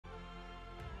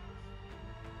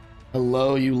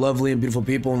Hello, you lovely and beautiful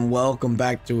people, and welcome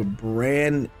back to a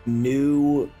brand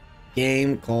new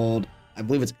game called, I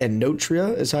believe it's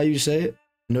Enotria, is how you say it.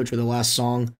 Enotria, the last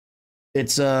song.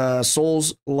 It's a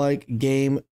Souls-like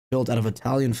game built out of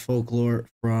Italian folklore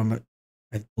from,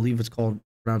 I believe it's called,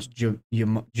 pronounced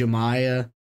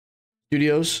Jamaya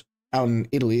Studios out in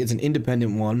Italy. It's an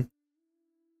independent one.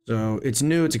 So it's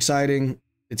new, it's exciting.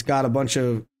 It's got a bunch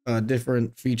of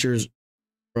different features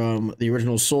from the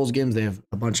original Souls games. They have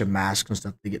a bunch of masks and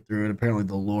stuff to get through, and apparently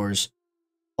the lore's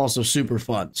also super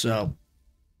fun. So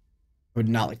I would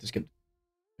not like to skip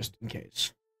just in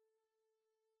case.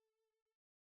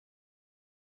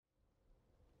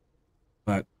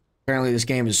 But apparently this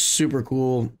game is super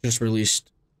cool. Just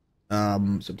released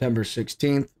September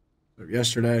 16th, or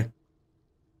yesterday.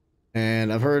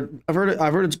 And I've heard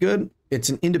it's good. It's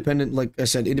an independent, like I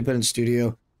said, independent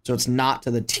studio. So it's not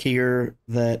to the tier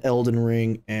that Elden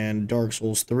Ring and Dark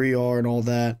Souls 3 are and all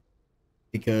that,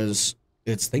 because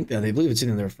it's they believe it's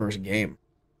in their first game.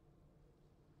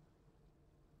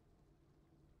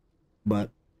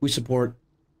 But we support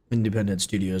independent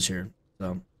studios here. So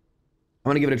I'm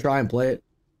gonna give it a try and play it.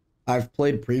 I've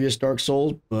played previous Dark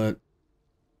Souls, but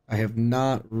I have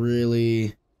not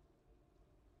really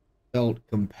felt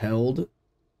compelled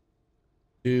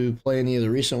to play any of the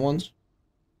recent ones.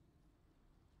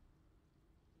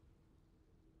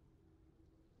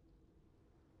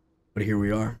 But here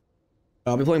we are.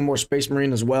 I'll be playing more Space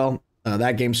Marine as well.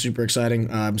 That game's super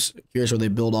exciting. I'm curious what they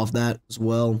build off that as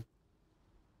well.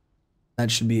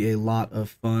 That should be a lot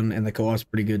of fun, and the co-op's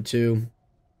pretty good too.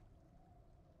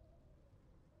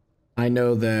 I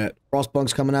know that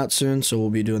Frostpunk's coming out soon, so we'll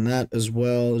be doing that as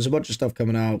well. There's a bunch of stuff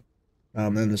coming out.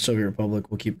 And the Soviet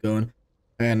Republic will keep going.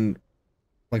 And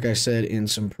like I said in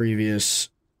some previous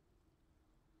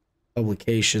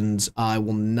publications, I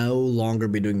will no longer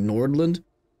be doing Nordland.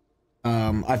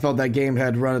 I felt that game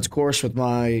had run its course with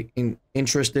my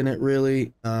interest in it,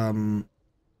 really. Like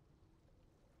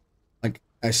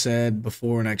I said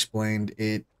before and I explained,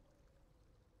 it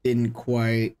didn't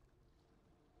quite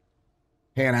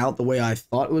pan out the way I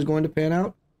thought it was going to pan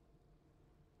out.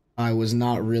 I was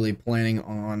not really planning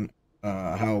on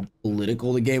how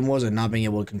political the game was and not being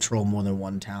able to control more than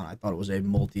one town. I thought it was a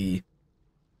multi-town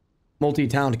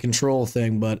control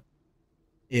thing, but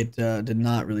it did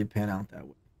not really pan out that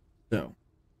way. So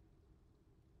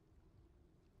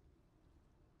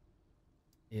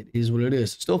it is what it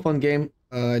is. Still a fun game.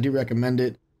 I do recommend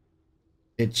it.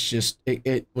 It's just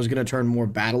it was gonna turn more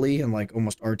battle-y and like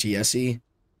almost RTS-y,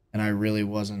 and I really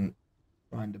wasn't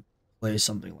trying to play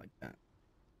something like that.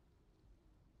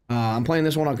 I'm playing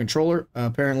this one on controller.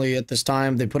 Apparently, at this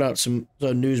time, they put out some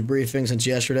news briefing since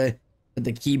yesterday that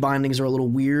the key bindings are a little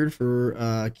weird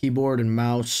for keyboard and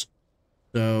mouse.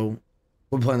 So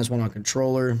we're playing this one on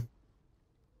controller.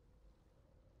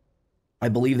 I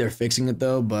believe they're fixing it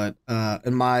though, but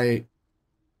in my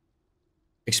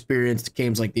experience,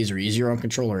 games like these are easier on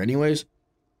controller anyways.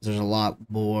 There's a lot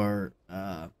more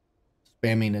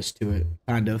spamminess to it,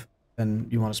 kind of, than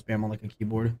you want to spam on like a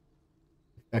keyboard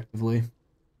effectively.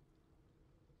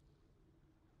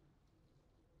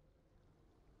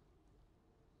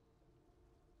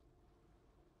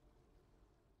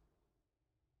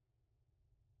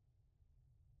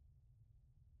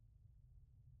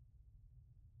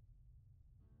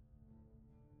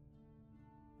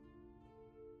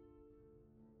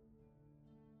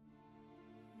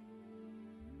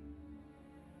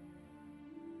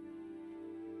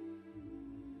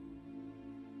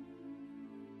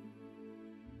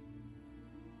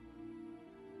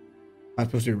 Am I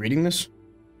supposed to be reading this?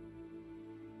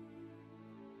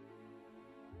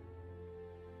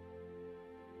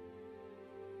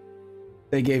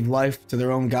 They gave life to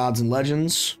their own gods and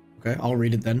legends. Okay, I'll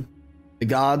read it then. The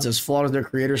gods, as flawed as their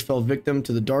creators, fell victim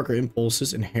to the darker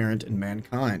impulses inherent in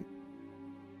mankind.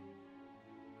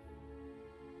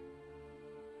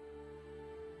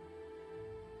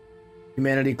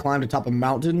 Humanity climbed atop a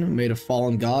mountain made of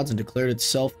fallen gods and declared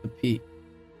itself the peak.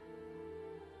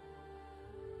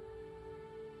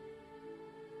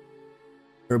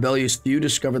 The rebellious few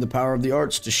discovered the power of the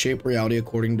arts to shape reality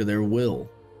according to their will.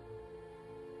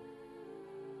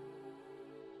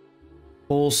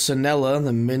 Pulcinella,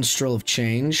 the minstrel of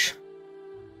change.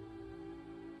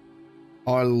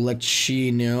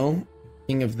 Arlecchino,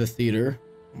 king of the theater.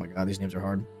 Oh my god, these names are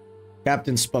hard.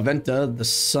 Captain Spaventa, the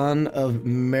son of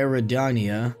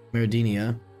Meridiania.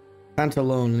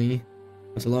 Pantalone,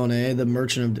 the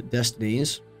merchant of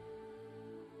destinies.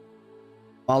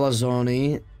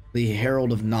 Balazzoni, the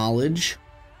herald of knowledge.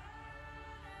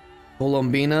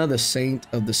 Colombina, the saint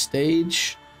of the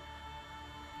stage.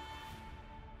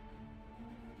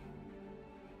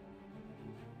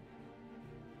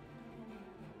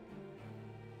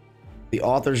 The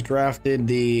authors drafted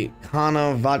the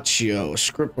Canavaccio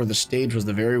script where the stage was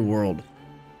the very world.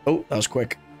 Oh, that was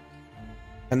quick.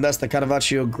 And thus the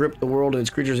Canavaccio gripped the world and its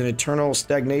creatures in eternal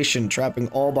stagnation, trapping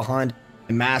all behind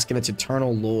a mask in its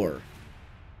eternal lore.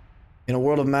 In a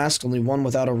world of masks, only one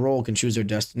without a role can choose their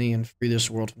destiny and free this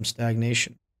world from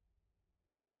stagnation.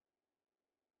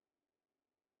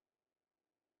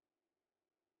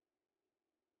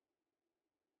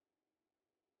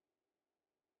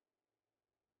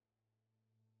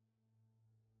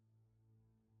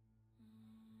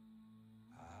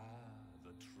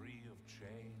 The tree of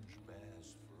change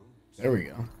bears fruit. There we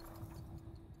go.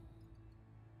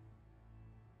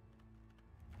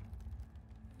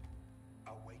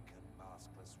 Awaken,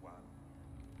 maskless one.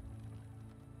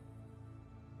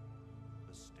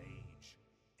 The stage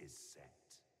is set.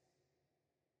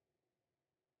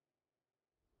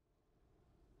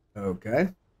 Okay.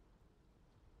 I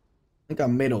think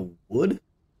I'm made of wood.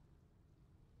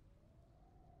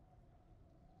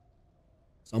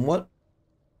 Somewhat.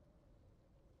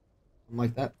 Something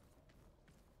like that.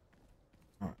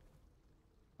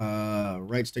 Alright.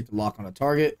 Right stick to lock on a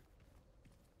target.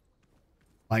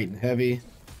 Light and heavy.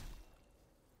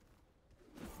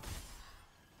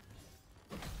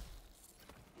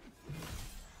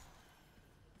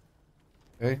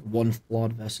 Okay. One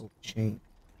flawed vessel chain.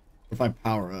 What if I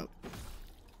power up?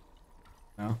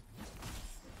 No.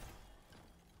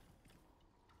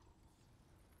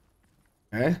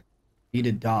 Okay. Need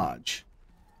to dodge.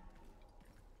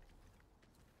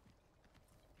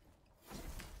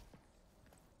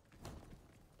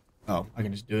 Oh, I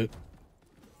can just do it.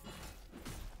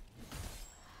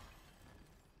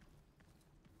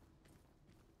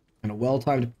 And a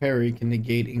well-timed parry can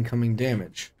negate incoming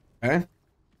damage. Okay.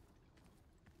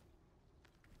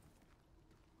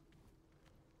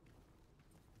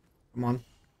 Come on.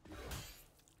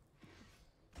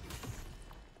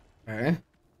 Okay.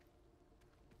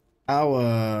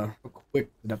 How quick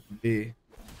did that have to be?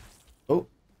 Oh,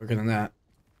 quicker than that.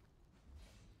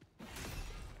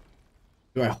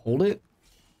 Do I hold it?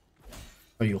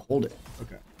 Oh, you hold it.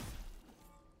 Okay.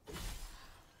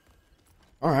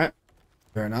 Alright.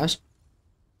 Very nice.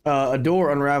 A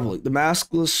door unraveling. The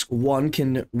maskless one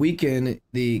can weaken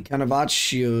the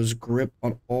Canavaccio's grip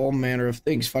on all manner of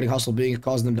things, fighting hostile beings,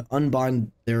 causing them to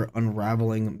unbind their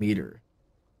unraveling meter.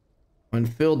 When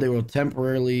filled, they will be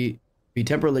temporarily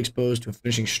exposed to a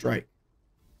finishing strike.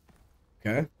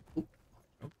 Okay. Ooh.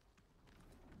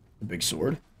 A big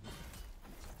sword.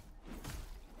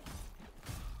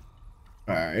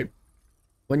 Alright.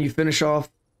 When you finish off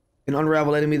an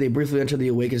unraveled enemy, they briefly enter the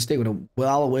awakened state.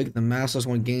 While awake, the maskless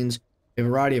one gains a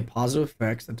variety of positive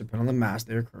effects that depend on the mask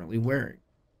they are currently wearing.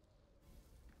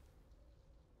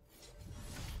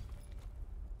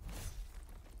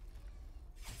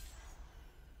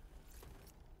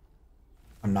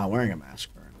 I'm not wearing a mask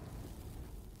currently.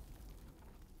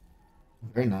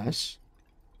 Very nice.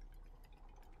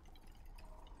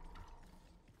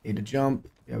 Need to jump.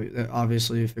 Yeah,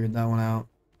 obviously we figured that one out.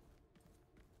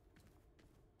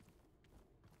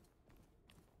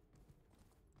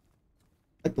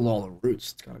 I like the law of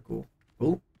roots. It's kind of cool.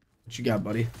 Cool. What you got,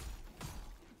 buddy?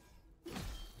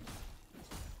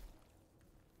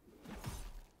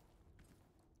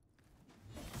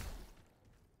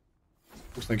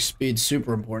 Looks like speed's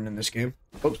super important in this game.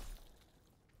 Oops.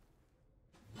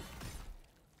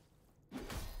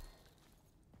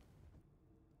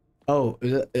 Oh,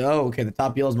 is it? Oh, okay. The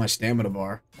top yellow is my stamina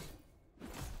bar.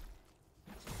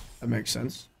 That makes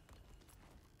sense.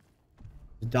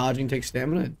 Does dodging take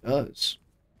stamina? It does.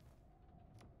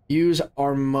 Use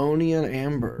Armonia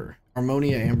Amber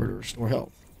to restore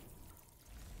health.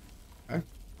 Okay.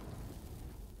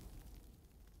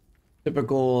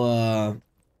 Typical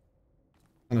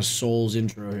kind of Souls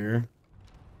intro here.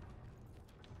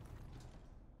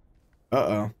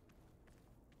 Uh-oh.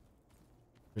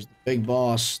 There's the big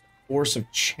boss, Force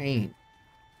of Chain.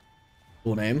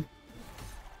 Cool name.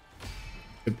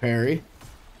 Good parry.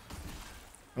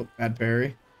 Oh, bad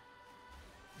parry.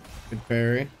 Good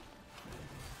parry.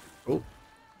 Oh,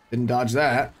 didn't dodge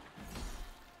that.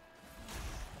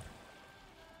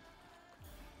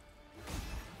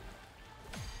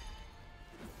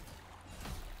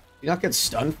 You not get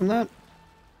stunned from that?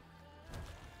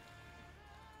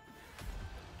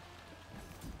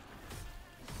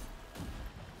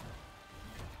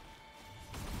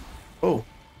 Oh.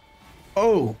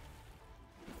 Oh.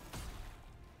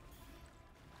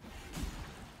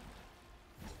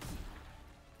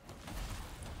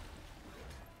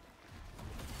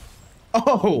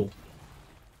 Oh.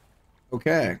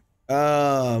 Okay.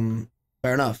 Fair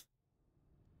enough.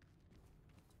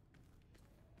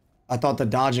 I thought the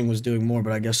dodging was doing more,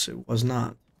 but I guess it was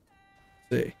not.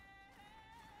 Let's see.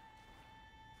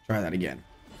 Try that again.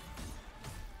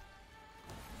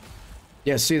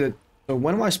 Yeah, see that. So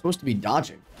when am I supposed to be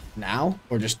dodging? Now?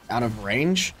 Or just out of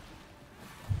range?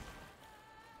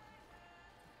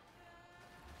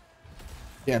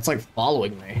 Yeah, it's like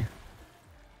following me.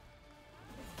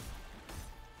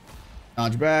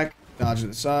 Dodge back, dodge to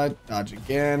the side, dodge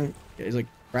again. Yeah, he's like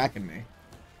cracking me.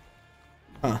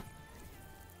 Huh.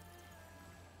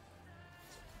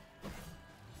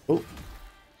 Oh.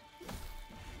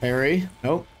 Parry.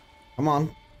 Nope. Come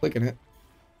on. Clicking it.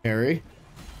 Parry.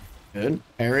 Good.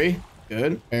 Parry.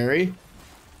 Good. Parry.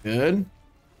 Good.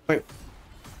 Wait.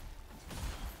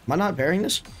 Am I not parrying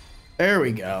this? There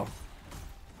we go.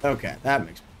 Okay, that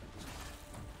makes sense.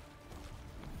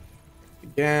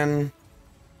 Again.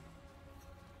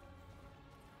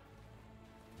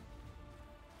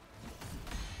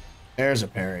 There's a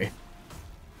parry.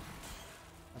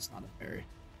 That's not a parry.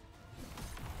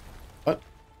 What?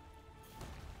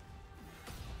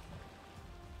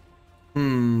 I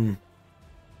feel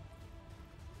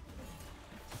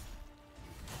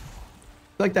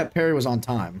like that parry was on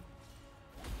time.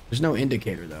 There's no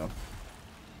indicator, though.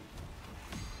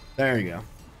 There you go.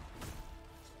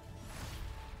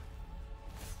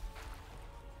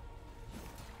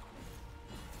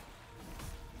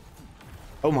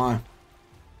 Oh my.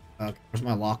 Okay, where's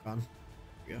my lock on? There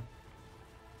we go.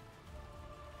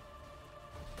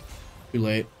 Too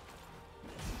late.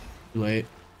 Too late.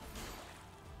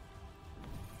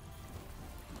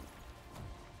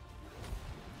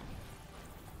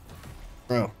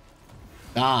 Bro.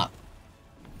 Stop.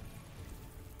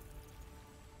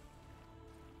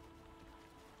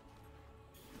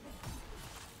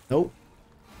 Nope.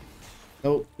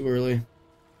 Nope, too early.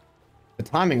 The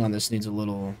timing on this needs a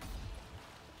little...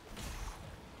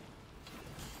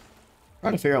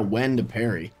 Trying to figure out when to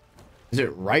parry. Is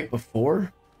it right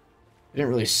before? I didn't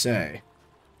really say.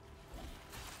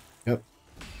 Yep.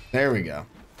 There we go.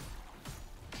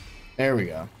 There we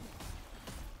go.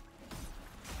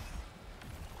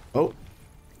 Oh.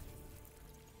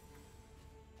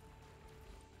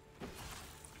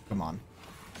 Come on.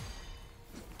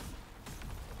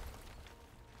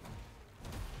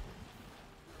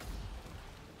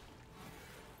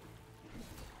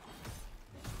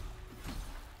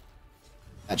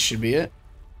 That should be it.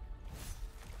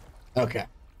 Okay.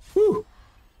 Whew.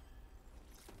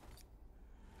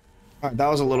 All right, that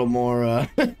was a little more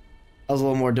that was a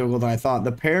little more difficult than I thought.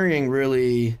 The parrying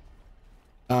really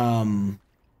what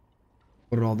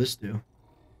did all this do?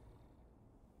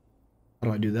 How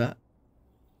do I do that?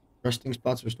 Resting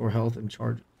spots restore health and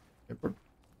charge.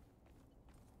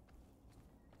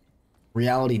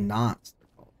 Reality knots, they're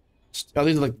called. Oh,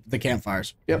 these are like the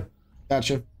campfires. Yep.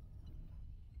 Gotcha.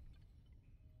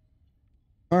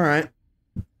 All right.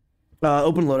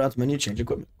 Open loadouts menu, change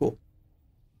equipment. Cool.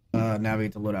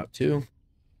 Navigate to loadout 2.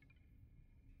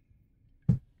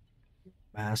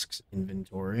 Masks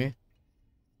inventory.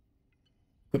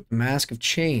 Equip the mask of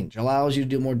change. Allows you to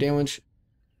do more damage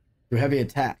through heavy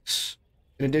attacks.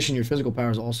 In addition, your physical power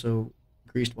is also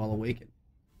increased while awakened.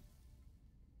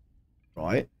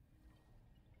 Right.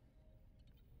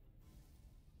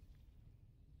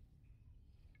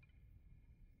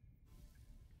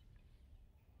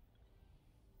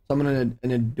 Summon an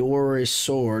Enotria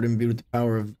sword imbued with the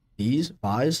power of these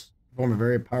buys. Perform a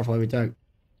very powerful heavy attack.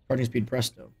 Charging speed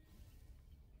presto.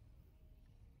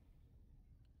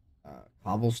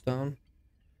 Cobblestone.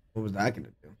 What was that going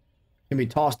to do? Can be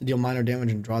tossed to deal minor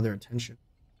damage and draw their attention.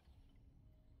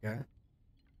 Okay.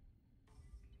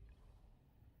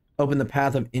 Open the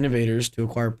path of innovators to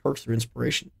acquire perks through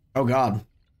inspiration. Oh god.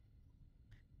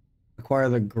 Acquire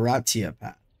the Gratia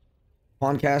path.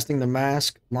 Upon casting the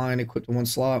mask line equipped in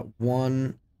slot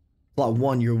 1,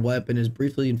 your weapon is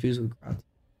briefly infused with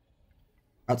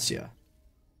Gratia.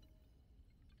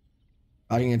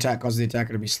 Dodging an attack causes the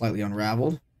attacker to be slightly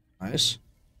unraveled. Nice.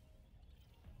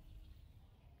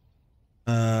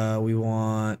 We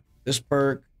want this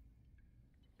perk.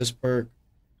 This perk.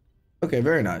 Okay,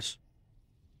 very nice.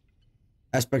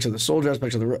 Aspects of the soldier,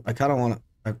 aspects of the... I kind of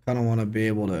want to be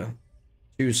able to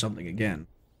choose something again.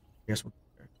 I guess I'm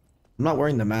not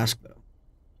wearing the mask though.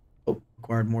 Oh,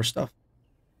 acquired more stuff.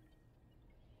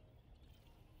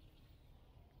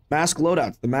 Mask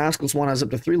loadouts. The maskless one has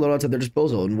up to 3 loadouts at their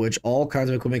disposal, in which all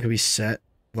kinds of equipment can be set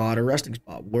while at a resting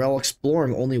spot. While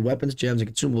exploring, only weapons, gems,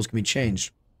 and consumables can be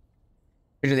changed.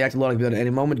 Changing the active loadout can be done at any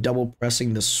moment. Double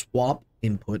pressing the swap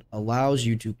input allows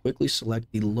you to quickly select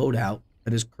the loadout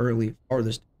that is currently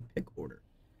farthest in pick order.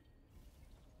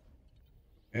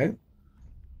 Okay.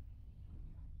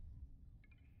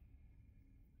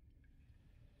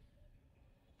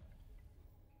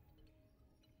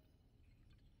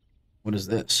 What is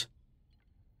this?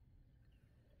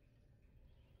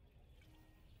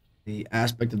 The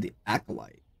aspect of the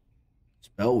acolyte.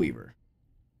 Spellweaver.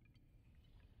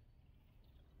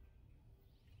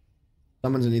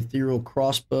 Summons an ethereal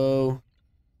crossbow.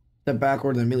 Step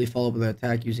backward and immediately follow up with an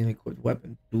attack using an equipped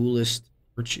weapon. Duelist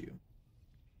virtue.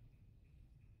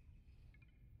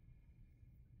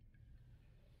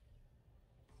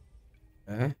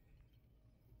 Okay.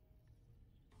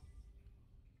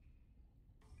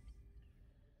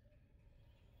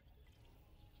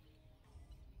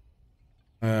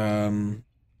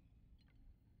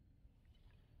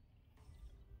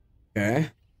 Okay.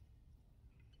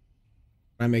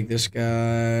 I make this guy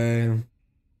an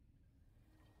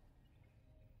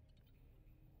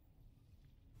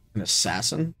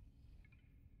assassin.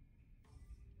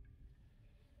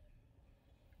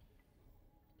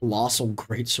 Colossal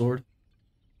greatsword.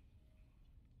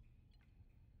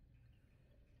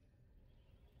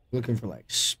 Looking for like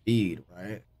speed,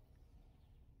 right?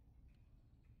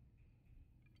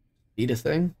 Speed a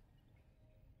thing?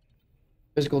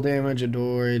 Physical damage,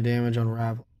 adore, damage,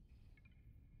 unravel.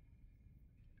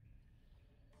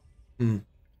 Oh,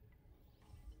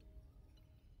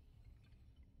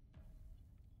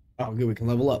 good. We can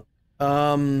level up.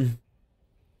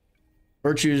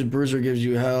 Virtues, Bruiser gives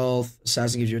you health.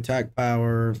 Assassin gives you attack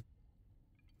power.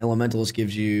 Elementalist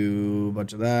gives you a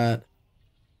bunch of that.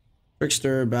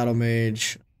 Trickster, Battle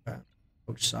Mage,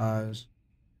 coach size.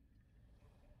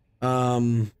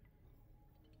 I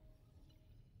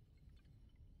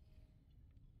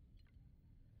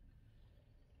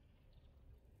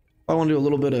want to do a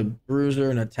little bit of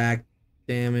Bruiser and attack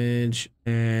damage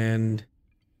and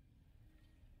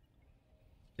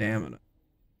stamina.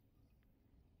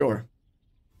 Sure.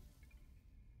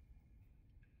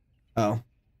 Oh.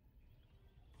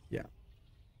 Yeah.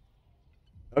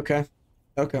 Okay.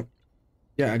 Okay.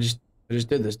 Yeah, I just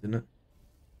did this, didn't it?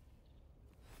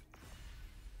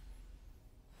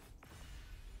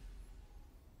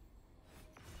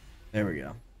 There we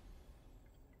go.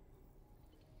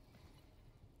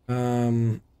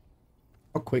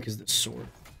 How quick is this sword?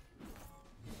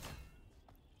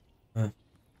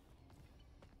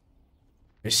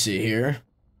 Let's see here.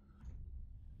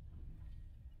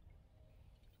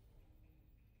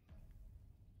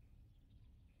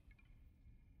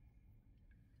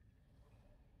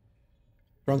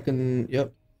 Drunken,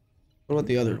 yep. What about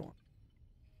the other one? Do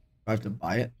I have to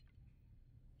buy it?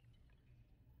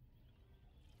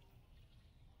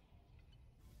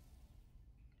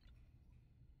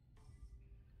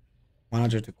 Why not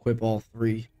just equip all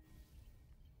three?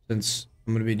 Since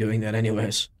I'm going to be doing that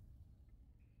anyways.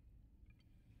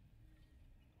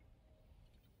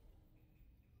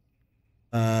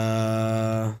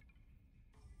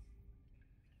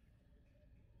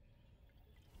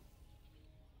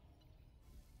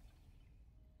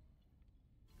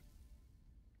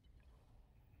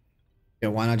 Yeah,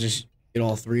 why not just get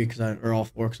all three? Or all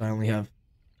four? Because I only have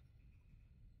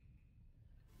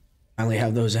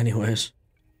those anyways.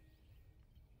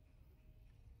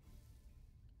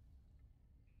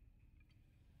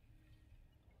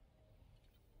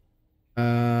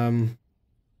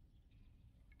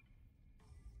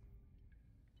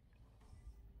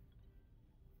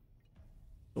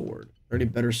 Sword. 30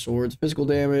 better swords. Physical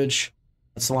damage.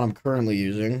 That's the one I'm currently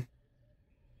using.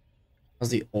 How's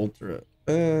the ultra?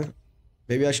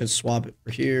 Maybe I should swap it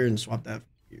for here and swap that for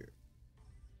here.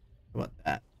 How about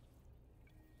that?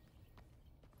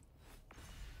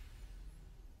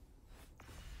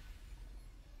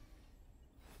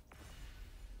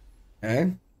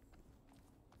 Okay.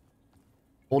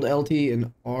 Hold LT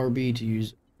and RB to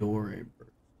use Dore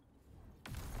Burst.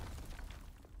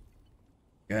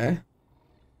 Okay.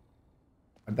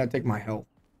 How'd that take my health?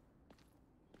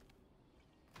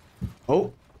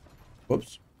 Oh.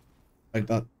 Whoops. I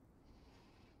thought.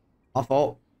 My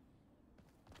fault.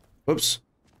 Whoops.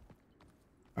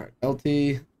 Alright,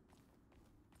 LT,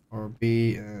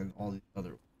 RB, and all these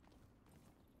other.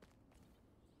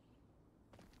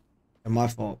 And my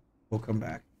fault. We'll come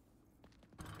back.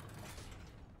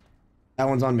 That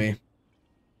one's on me.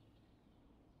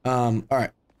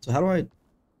 Alright. So how do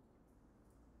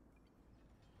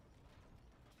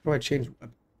I change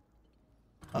weapon?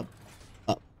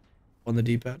 Up. On the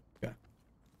D-pad? Okay.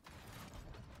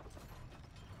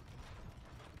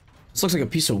 This looks like a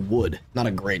piece of wood, not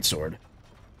a greatsword.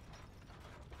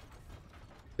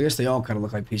 I guess they all kind of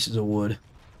look like pieces of wood.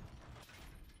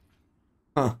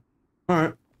 Huh.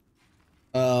 Alright.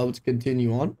 Let's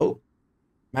continue on. Oh.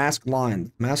 Mask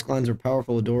lines. Mask lines are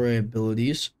powerful Adore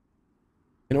abilities.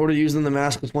 In order to use them, the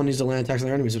maskless one needs to land attacks on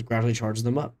their enemies, which gradually charges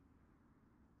them up.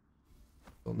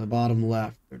 On the bottom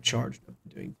left, they're charged up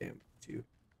and doing damage too.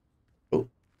 Oh,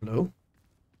 hello.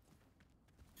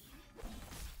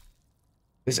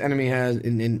 This enemy has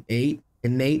an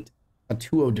innate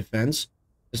Fatuo defense.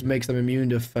 This makes them immune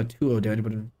to Fatuo damage,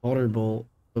 but vulnerable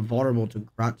to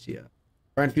Grazia.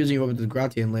 Try infusing your weapon to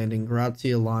Grazia and landing.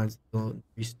 Grazia lines will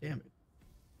increase damage.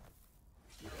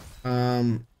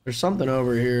 There's something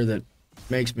over here that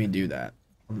makes me do that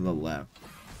on the left.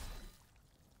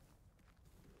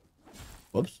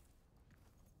 Whoops.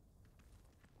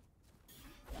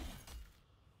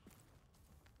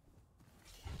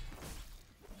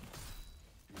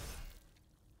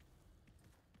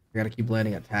 I gotta keep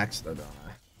landing attacks though, don't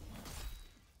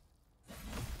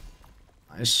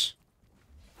I? Nice.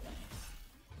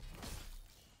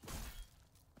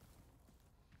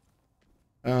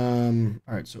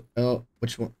 Alright, so L,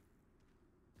 which one?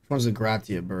 Which one's the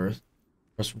Gratia birth?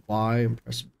 Press Y and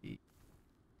press B.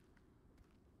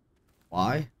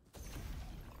 Y?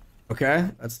 Okay,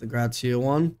 that's the Gratia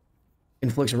one.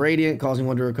 Inflicts radiant, causing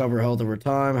one to recover health over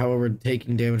time. However,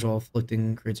 taking damage while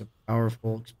afflicting creates a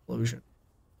powerful explosion.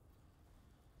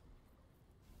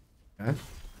 Okay.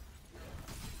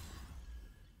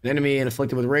 An enemy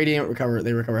inflicted with radiant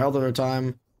they recover health over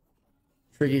time.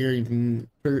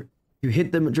 You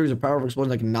hit them, it triggers a powerful explosion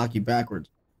that can knock you backwards.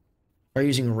 Try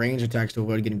using range attacks to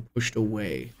avoid getting pushed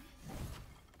away.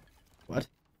 What?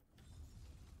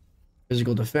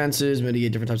 Physical defenses,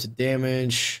 mitigate different types of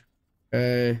damage.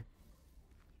 Okay.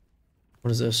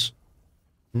 What is this?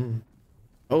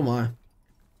 Oh my.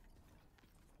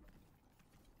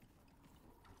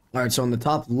 Alright, so on the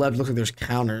top left, looks like there's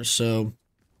counters. So,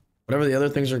 whatever the other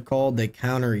things are called, they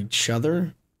counter each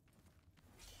other.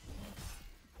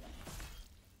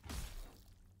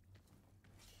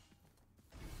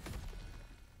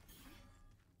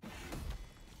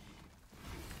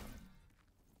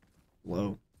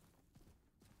 Low.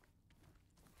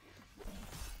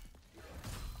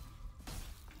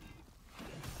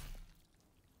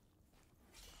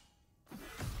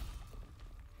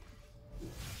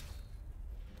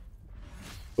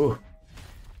 Ooh.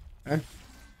 Okay.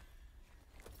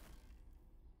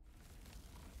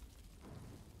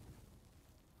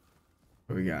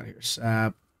 What we got here?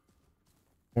 Sap.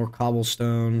 More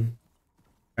cobblestone.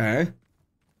 Okay.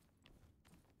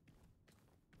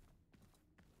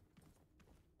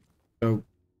 So,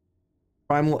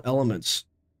 primal elements.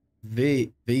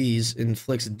 V's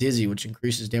inflicts dizzy, which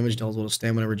increases damage dealt with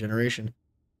stamina regeneration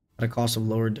at a cost of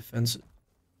lowered defenses.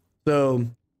 So,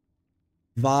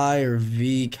 Vi or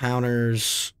V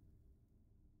counters.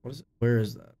 What is it? Where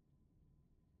is that?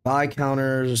 Vi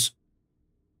counters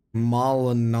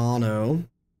Malinano,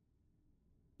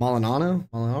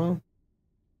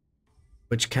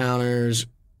 which counters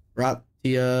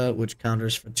Gratia, which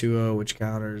counters Fatuo, which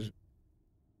counters.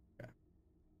 Okay.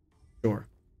 Sure.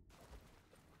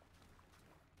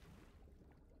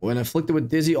 When afflicted with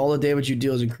dizzy, all the damage you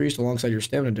deal is increased alongside your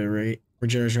stamina rate.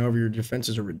 Regeneration, however, your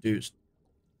defenses are reduced.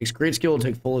 Takes great skill to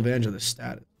take full advantage of this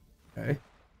status. Okay.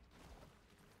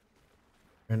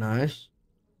 Very nice.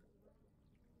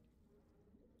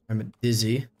 I'm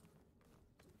dizzy.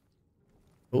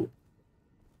 Oh.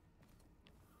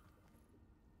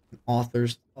 An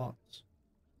author's thoughts.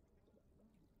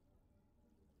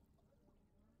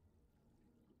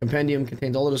 Compendium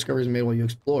contains all the discoveries made while you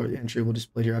explore. The entry will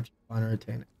display here after you find or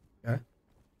attain it. Okay.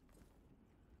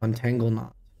 Untangle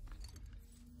knot.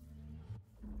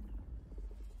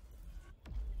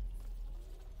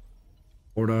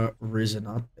 Orda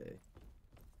Rizinate.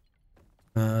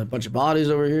 A bunch of bodies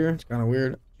over here. It's kind of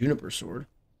weird. Juniper sword.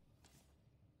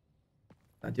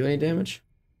 Not do any damage?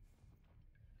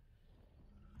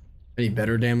 Any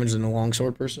better damage than a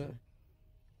longsword per se?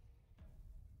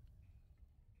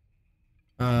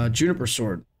 Juniper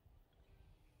sword.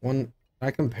 One, can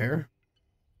I compare?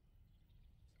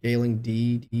 Scaling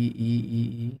D, D, E, E,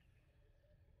 E.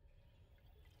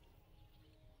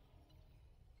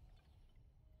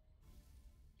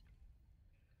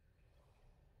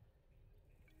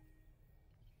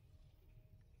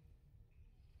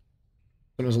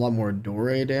 So there's a lot more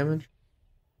Dore damage.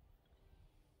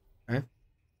 Okay.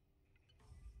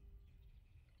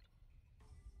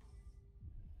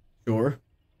 Sure.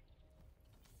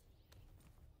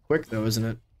 Quick though, isn't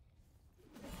it?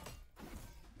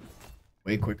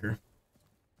 Way quicker.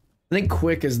 I think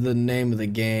quick is the name of the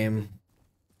game.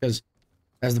 Because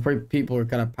as the people are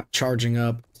kind of charging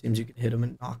up, it seems you can hit them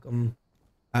and knock them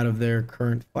out of their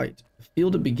current fight. The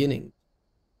field of beginning.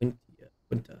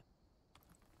 Quinta.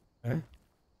 Okay.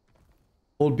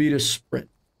 Hold B to sprint.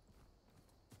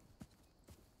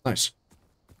 Nice.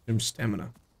 Some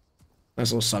stamina.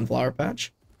 Nice little sunflower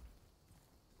patch.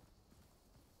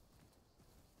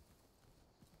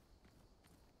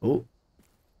 Oh.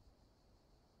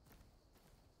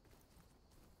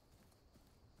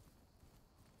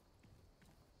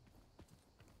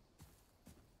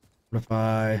 What if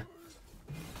I...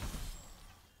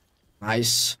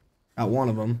 Nice. Got one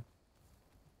of them.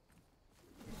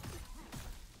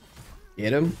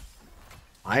 Get him.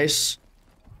 Nice.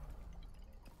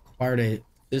 Acquired a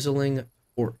sizzling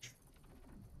torch.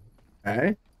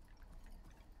 Okay.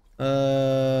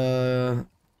 There's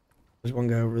one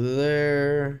guy over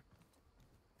there.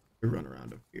 We run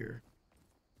around up here.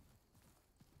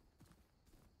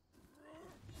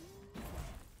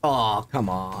 Oh, come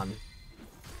on.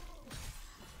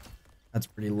 That's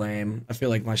pretty lame. I feel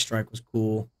like my strike was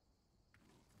cool.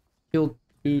 Kill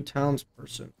 2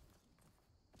 townsperson.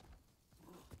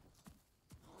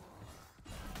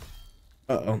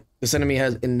 Uh-oh. This enemy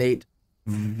has innate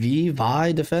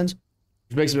Vi defense,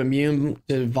 which makes him immune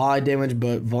to Vi damage,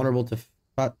 but vulnerable to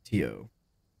Fatio.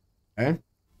 Okay.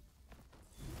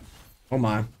 Oh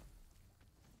my.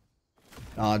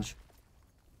 Dodge.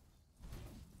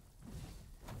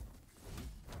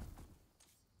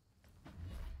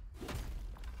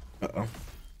 Uh-oh.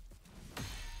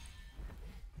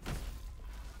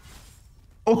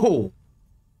 Oh!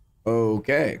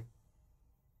 Okay.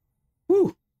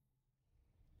 Whew.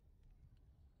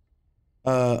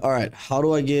 Alright. How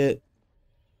do I get...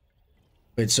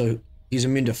 Wait, so he's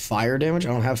immune to fire damage? I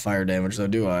don't have fire damage, though,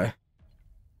 do I?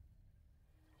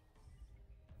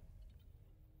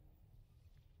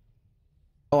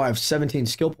 Oh, I have 17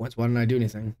 skill points. Why didn't I do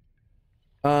anything?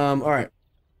 Alright.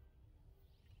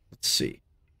 Let's see.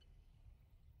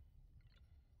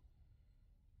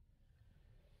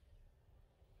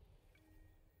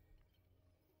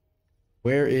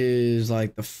 Where is,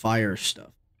 like, the fire stuff?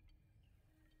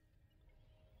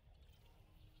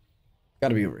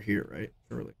 Gotta be over here, right?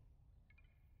 Surely.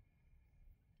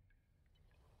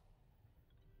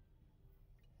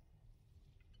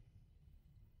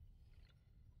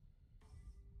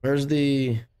 Where's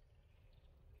the...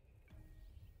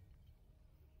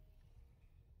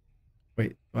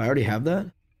 Wait, do I already have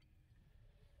that?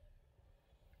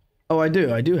 Oh, I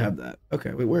do. I do have that.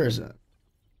 Okay, wait, where is that?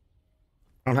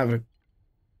 I don't have it.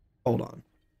 Hold on.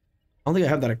 I don't think I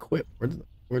have that equipped.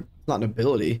 It's not an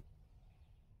ability.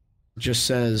 It just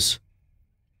says...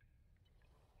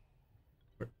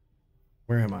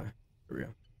 Where am I? Here we go.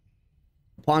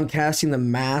 Upon casting the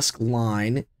mask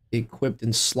line equipped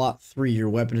in slot 3, your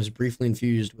weapon is briefly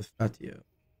infused with Fatio.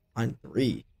 Line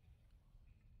 3.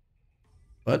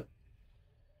 What? What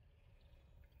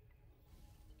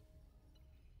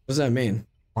does that mean?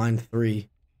 Line 3.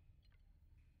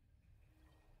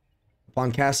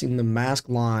 Upon casting the mask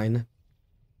line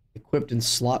equipped in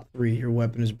slot 3, your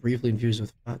weapon is briefly infused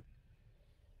with Fatio.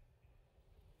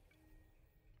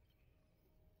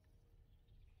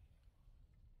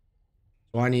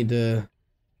 So I need to...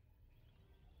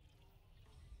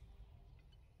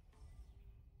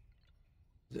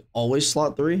 Is it always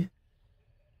slot 3?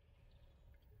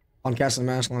 On casting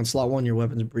the mask line, slot 1, your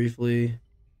weapons briefly...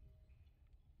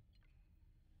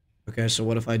 Okay, so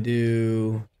what if I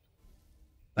do...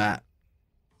 that?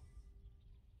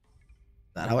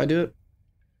 Is that how I do it?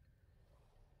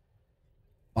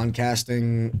 On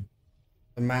casting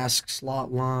the mask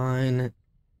slot line...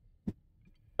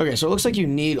 Okay, so it looks like you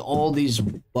need all these,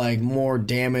 like, more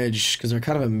damage, because they're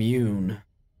kind of immune.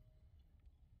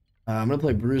 I'm going to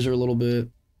play Bruiser a little bit,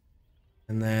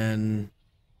 and then...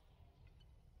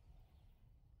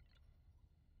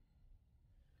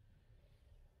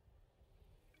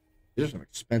 These are some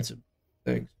expensive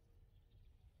things.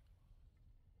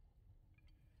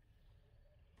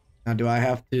 Now, do I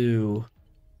have to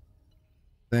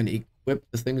then equip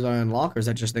the things I unlock, or is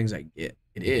that just things I get?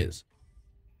 It is.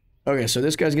 Okay, so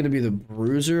this guy's going to be the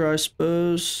Bruiser, I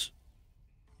suppose,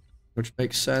 which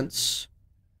makes sense.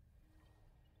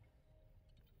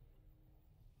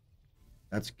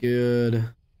 That's good.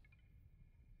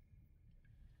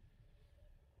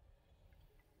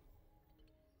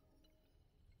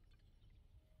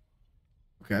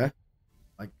 Okay,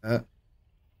 like that.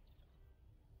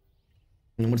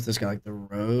 And what's this guy, like the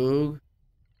Rogue?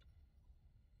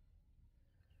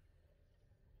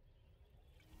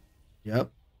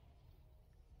 Yep.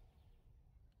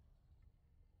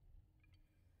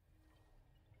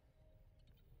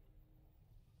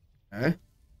 Okay.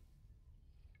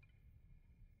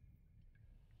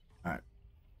 All right.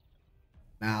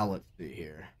 Now let's see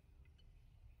here.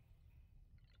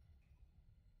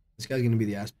 This guy's gonna be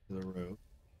the aspect of the Rogue.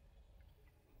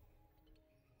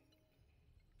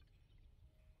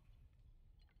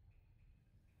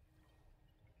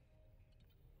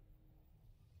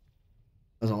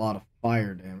 Does a lot of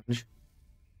fire damage.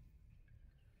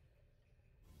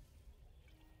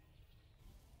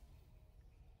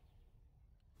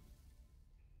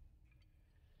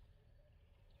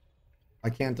 Why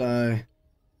can't I?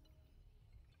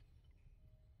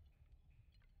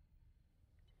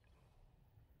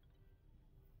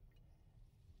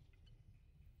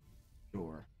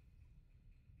 Sure.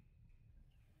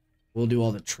 We'll do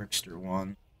all the trickster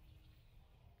one.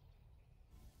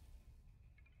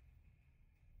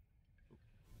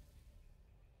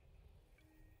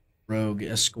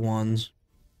 Rogue-esque ones.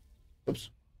 Oops.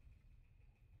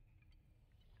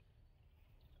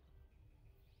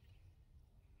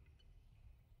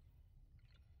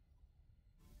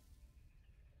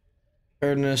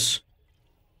 Preparedness.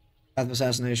 Path of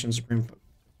assassination. Supreme.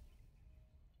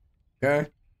 Okay.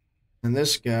 And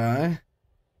this guy.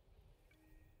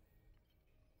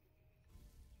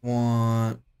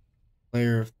 Want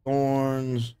Layer of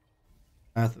Thorns.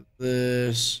 Path of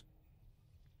this.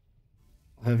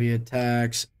 Heavy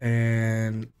attacks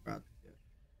and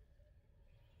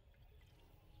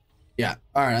yeah.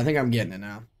 All right, I think I'm getting it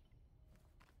now.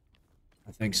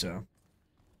 I think so.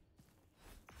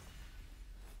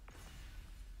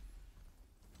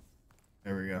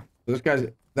 There we go.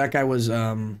 So that guy was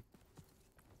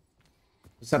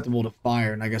susceptible to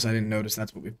fire, and I guess I didn't notice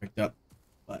that's what we picked up.